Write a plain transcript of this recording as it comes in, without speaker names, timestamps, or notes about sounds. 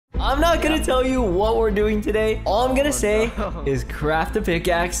I'm not gonna tell you what we're doing today. All I'm gonna say is craft a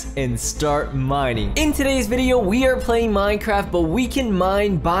pickaxe and start mining. In today's video, we are playing Minecraft, but we can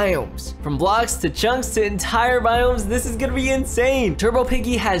mine biomes. From blocks to chunks to entire biomes, this is gonna be insane. Turbo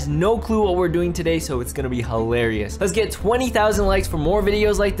Piggy has no clue what we're doing today, so it's gonna be hilarious. Let's get 20,000 likes for more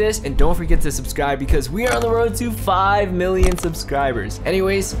videos like this, and don't forget to subscribe because we are on the road to 5 million subscribers.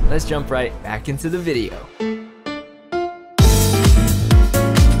 Anyways, let's jump right back into the video.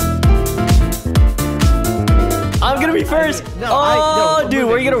 I'm gonna be first. Dude,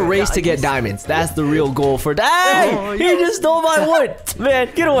 we're gonna race to get diamonds. That's the real goal for that. Hey, he just stole my wood. Man,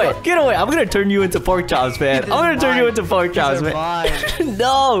 get away. Get away. I'm gonna turn you into pork chops, man. I'm gonna turn you into pork chops, man.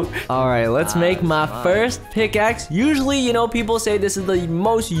 No. All right, let's make my first pickaxe. Usually, you know, people say this is the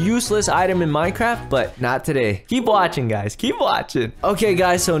most useless item in Minecraft, but not today. Keep watching, guys. Keep watching. Okay,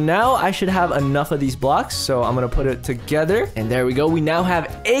 guys, so now I should have enough of these blocks, so I'm gonna put it together. And there we go. We now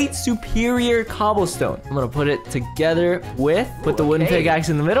have 8 superior cobblestone. I'm gonna put it together with, put the wooden pickaxe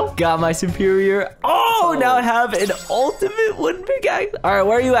in the middle. Got my superior. Oh, now I have an ultimate wooden pickaxe. All right,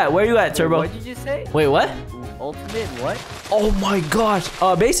 where are you at? Where are you at, Turbo? What did you just say? Wait, what? Ultimate what? Oh my gosh.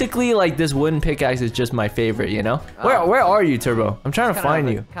 Basically, like, this wooden pickaxe is just my favorite, you know? Where are you, Turbo? I'm trying to find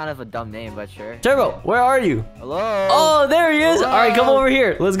you. Kind of a dumb name, but sure. Turbo, where are you? Hello? Oh, there he is. Hello? All right, come over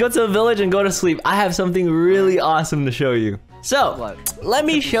here. Let's go to the village and go to sleep. I have something really awesome to show you. So, let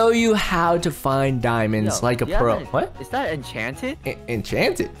me show you how to find diamonds like a pro. What? Is that enchanted?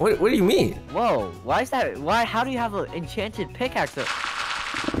 Enchanted? What do you mean? Whoa, why is that? How do you have an enchanted pickaxe?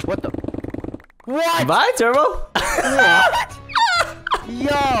 What the? What? Bye, Turbo. What?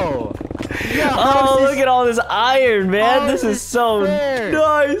 Yo. Oh, look at all this iron, man. This is so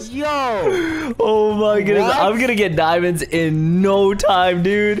nice. Yo. Oh my goodness. What? I'm gonna get diamonds in no time,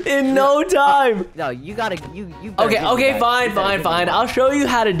 dude. In no time. No, you gotta, you Okay, fine. I'll show you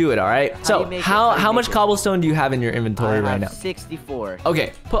how to do it, all right? So, how much cobblestone do you have in your inventory right now? 64.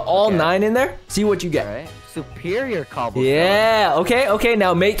 Okay, put all 9 in there. See what you get. All right. Superior cobblestone. Yeah, okay,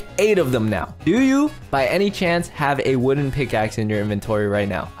 now make 8 of them now. Do you, by any chance, have a wooden pickaxe in your inventory right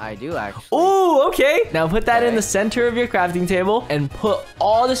now? I do, actually. Oh, okay. Now put that in the center of your crafting table and put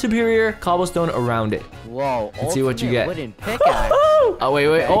all the superior cobblestone around it. Whoa, and see what you get. Wooden pickaxe. Oh, wait.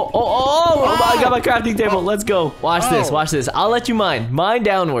 Okay. Oh, I got my crafting table. Let's go. Watch this. I'll let you mine. Mine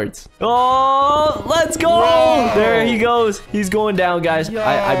downwards. Oh, let's go. Whoa. There he goes. He's going down, guys.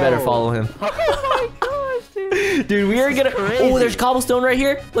 I better follow him. Dude, we are gonna. Oh, there's cobblestone right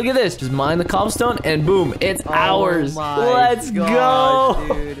here. Look at this. Just mine the cobblestone, and boom, it's ours. Let's go.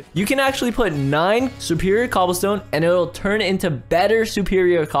 Dude. You can actually put 9 superior cobblestone, and it'll turn into better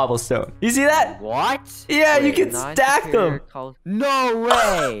superior cobblestone. You see that? What? Yeah, you can stack them. No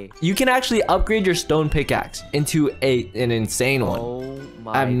way. You can actually upgrade your stone pickaxe into an insane one. Oh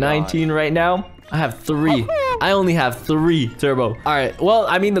my! I have 19 right now. I have 3. I only have 3, Turbo. All right. Well,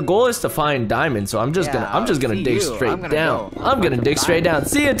 I mean, the goal is to find diamonds, so I'm just gonna dig straight down. I'm gonna dig straight down.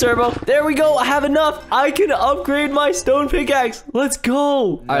 See you, Turbo. There we go. I have enough. I can upgrade my stone pickaxe. Let's go.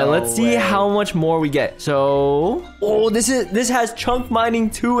 All right. Let's see how much more we get. So, this has chunk mining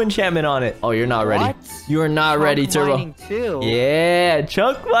 2 enchantment on it. Oh, you're not ready. You are not ready, Turbo. Chunk mining 2. Yeah,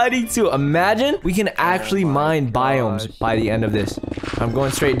 chunk mining 2. Imagine we can actually mine biomes by the end of this. I'm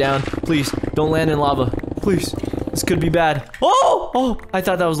going straight down. Please don't land in lava. Please. This could be bad. Oh, I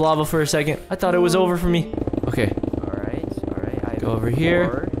thought that was lava for a second. I thought it was over for me. Okay. All right. Go over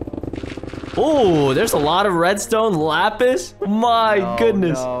here. Oh, there's a lot of redstone lapis. My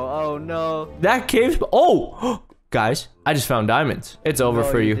goodness. Oh no. That cave. Oh, guys, I just found diamonds. It's over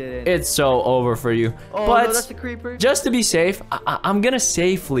for you. It's so over for you. Oh, but no, that's a creeper. Just to be safe, I'm gonna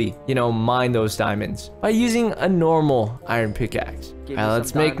safely, mine those diamonds by using a normal iron pickaxe. All right,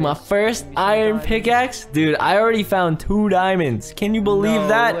 let's make my first iron pickaxe. Dude, I already found 2 diamonds. Can you believe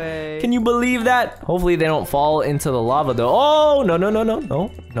that? Can you believe that? Hopefully they don't fall into the lava though. Oh,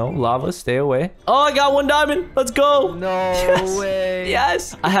 no, lava, stay away. Oh, I got 1 diamond. Let's go. No way.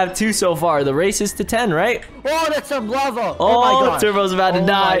 Yes. I have 2 so far. The race is to 10, right? Oh, that's some lava. Oh my gosh. Turbo's about to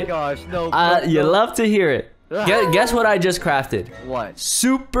die. Oh my gosh. No. You love to hear it. Guess what I just crafted? What?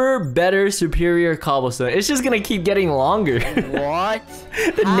 Superior cobblestone. It's just gonna keep getting longer. What?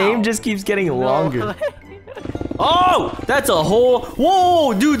 The name just keeps getting longer. Oh, that's a hole.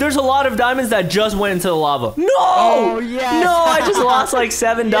 Whoa, dude, there's a lot of diamonds that just went into the lava. No! Oh, yes. No, I just lost like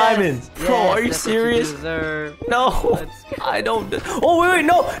 7 diamonds. Yes, Bro, are you serious? No. I don't. Oh, wait,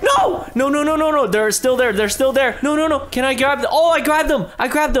 no. They're still there. No. Can I grab them? Oh, I grabbed them.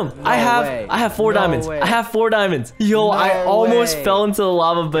 I have 4 diamonds. I have 4 diamonds. Yo, I almost fell into the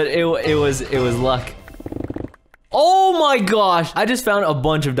lava, but it was luck. Oh my gosh. I just found a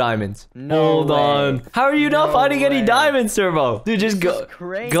bunch of diamonds. No Hold way. on. How are you not finding any way. diamonds, Turbo? Dude, just This is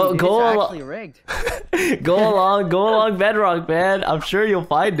crazy. go It's along. actually rigged. Go along bedrock, man. I'm sure you'll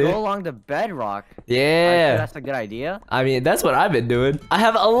find it. Go along the bedrock. Yeah. That's a good idea. I mean, that's what I've been doing. I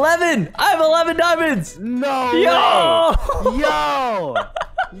have 11. I have 11 diamonds. No Yo. way. Yo.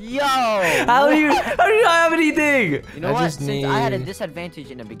 Yo. How do you not have anything? You know what? Since I had a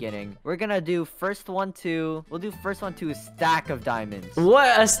disadvantage in the beginning, we're gonna do we'll do first one to a stack of diamonds.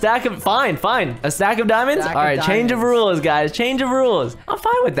 What? A stack of fine. A stack of diamonds? Stack All right, of change of diamonds. rules, guys. Change of rules. I'm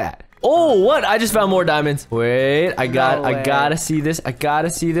fine with that. Oh, what? I just found more diamonds. Wait, I gotta see this.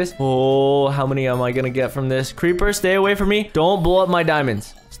 Oh, how many am I gonna get from this? Creeper, stay away from me. Don't blow up my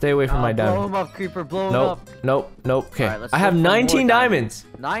diamonds. Stay away from my diamonds. Blow him up, Creeper. Blow him up. Nope. Okay. All right, let's I have look for more 19 diamonds.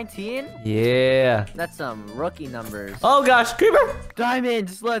 19? Yeah. That's some rookie numbers. Oh gosh, Creeper.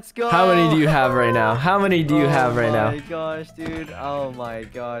 Diamonds, let's go. How many do you have right now? How many do you have right now? Oh my gosh, dude. Oh my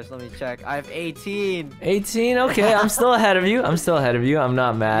gosh. Let me check. I have 18. 18? Okay, I'm still ahead of you. I'm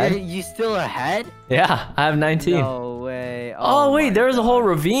not mad. You still ahead? Yeah, I have 19. No way. Oh, wait, my there's a gosh. whole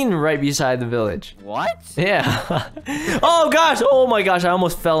ravine right beside the village. What? Yeah. Oh gosh. Oh my gosh, I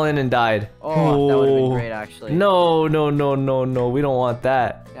almost fell in and died. Oh, that would have been great, actually. No. We don't want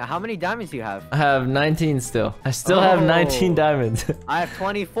that. Now, how many diamonds do you have? I have 19 still. I still have 19 diamonds. I have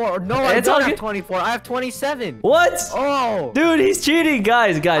 24. No, I It's don't all have good. 24. I have 27. What? Oh. Dude, he's cheating,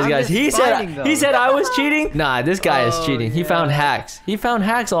 guys. just He fighting them. said I was cheating. Nah, this guy is Oh, cheating. He found hacks. He found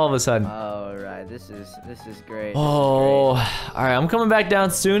hacks all of a sudden. All right. This is great. Oh, all right. I'm coming back down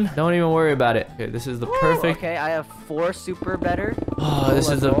soon. Don't even worry about it. Okay, this is the perfect. Okay, I have 4 super better. Oh, this is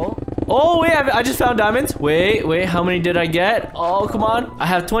Let's the. roll. Oh, wait, I just found diamonds. Wait, how many did I get? Oh, come on. I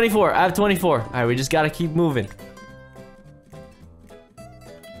have 24. All right, we just gotta keep moving.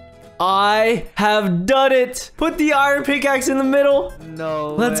 I have done it. Put the iron pickaxe in the middle.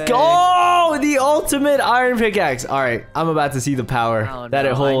 No Let's way. go. The ultimate iron pickaxe. All right, I'm about to see the power Oh, that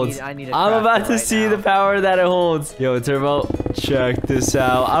no, it holds. I need to I'm craft about it to right see now. the power that it holds. Yo, Turbo, check this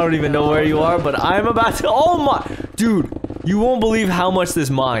out. I don't even know where you are, but I'm about to. Oh my, dude, you won't believe how much this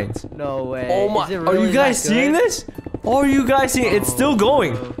mines. No way. Oh my, Is it are really you guys that seeing good? this? Are you guys seeing? It's still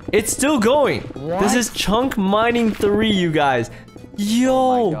going. It's still going. What? This is chunk mining 3, you guys. Yo,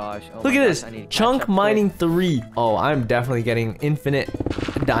 Oh my gosh. Oh look my at gosh, this. I need to catch Chunk up quick. mining 3. Oh, I'm definitely getting infinite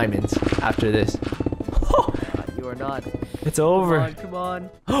diamonds after this. You are not. It's over. Come on.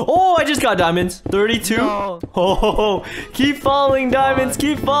 Oh, I just got diamonds. 32. No. Oh, keep falling, diamonds.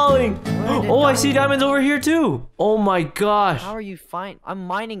 Keep falling. Where did Oh, I see diamonds over here too. Oh my gosh. How are you I'm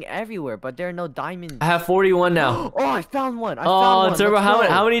mining everywhere, but there are no diamonds. I have 41 now. Oh, I found one. I Oh, found one. Turbo, Let's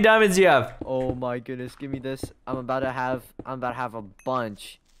go. how many diamonds do you have? Oh my goodness, give me this. I'm about to have a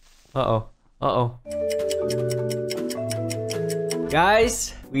bunch. Uh-oh.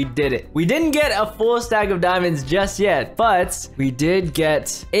 Guys, we did it. We didn't get a full stack of diamonds just yet, but we did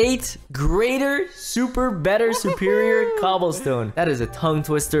get 8 greater, super, better, superior cobblestone. That is a tongue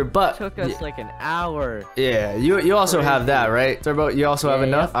twister, but Took us like an hour. yeah, you also have that, right? Turbo, you also have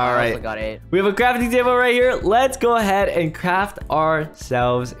enough? All I right. also got 8. We have a crafting table right here. Let's go ahead and craft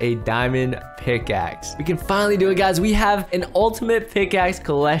ourselves a diamond pickaxe. We can finally do it, guys. We have an ultimate pickaxe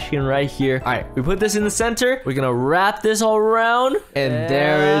collection right here. All right, we put this in the center. We're gonna wrap this all around, and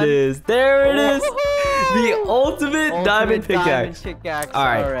there it is. There it is. The ultimate diamond pickaxe. All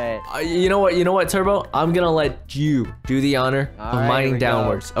right. You know what, Turbo? I'm gonna let you do the honor of right, mining here we go.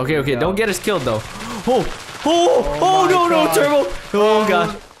 downwards. Okay, Here we don't go. get us killed though. Oh, my no, gosh. Turbo. Oh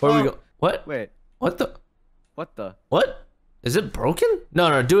gosh. Where we go? What? Wait, What the? what the? What? Is it broken?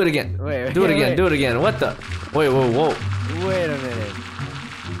 No, do it again. Wait, do it again. wait. Do it again. What the? Wait, whoa. Wait a minute.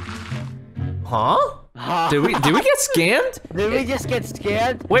 Huh? Did we get scammed? Did we just get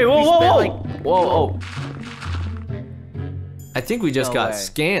scammed? Wait, We whoa. spent, like- Whoa. I think we just No got way.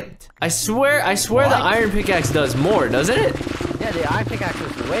 scammed. I swear the What? iron pickaxe does more, doesn't it? Yeah, the iron pickaxe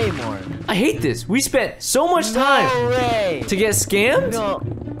was way more. I hate this. We spent so much time No way. to get scammed. No.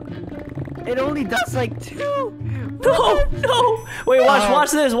 It only does like 2. No. Wait,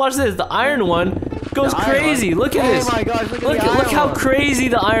 watch this. The iron one goes The iron crazy. one? Look at this. Oh my gosh, look at the Look iron how one. crazy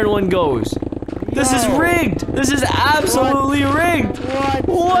the iron one goes. This is Yo. rigged. This is absolutely rigged. What?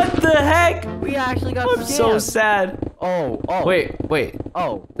 What the heck? We actually got I'm scammed. so sad. Oh. Wait.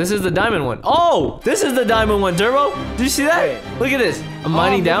 Oh. This is the diamond one. Oh, this is the diamond one, Turbo. Did you see that? Wait. Look at this. I'm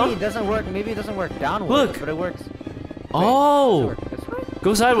mining Maybe down. It doesn't work. Maybe it doesn't work downwards. Look. But it works. Oh, This way?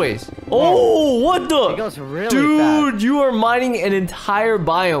 go sideways. Oh, what the? It goes really Dude, fast. you are mining an entire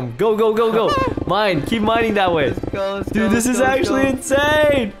biome. Go. Mine. Keep mining that way. Dude, this is actually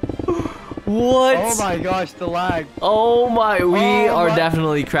insane. What? Oh my gosh, the lag. Oh my, we Oh are my-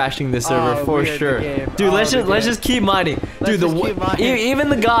 definitely crashing this server for we're in the sure. game. Dude, Oh, let's the just keep mining. Let's Dude, just keep mining. even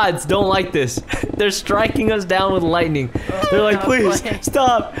the gods don't like this. They're striking us down with lightning. They're like, I'm please playing.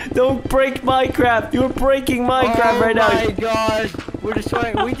 stop. Don't break Minecraft. You're breaking Minecraft right now. Oh my gosh. We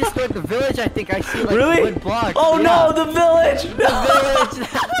destroyed the village, I think. I see like Really? wood blocks. Oh Yeah. no, the village. The village.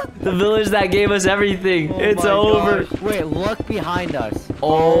 The village that gave us everything. Oh It's my over. gosh. Wait, look behind us.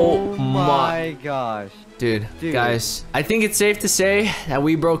 Oh my gosh. Dude, Dude. guys, I think it's safe to say that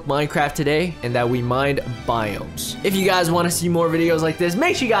we broke Minecraft today and that we mined biomes. If you guys want to see more videos like this,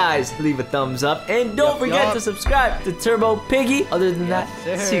 make sure you guys leave a thumbs up and don't forget to subscribe to Turbo Piggy. Other than Yes,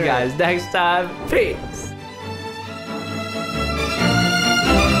 that, sir. see you guys next time. Peace.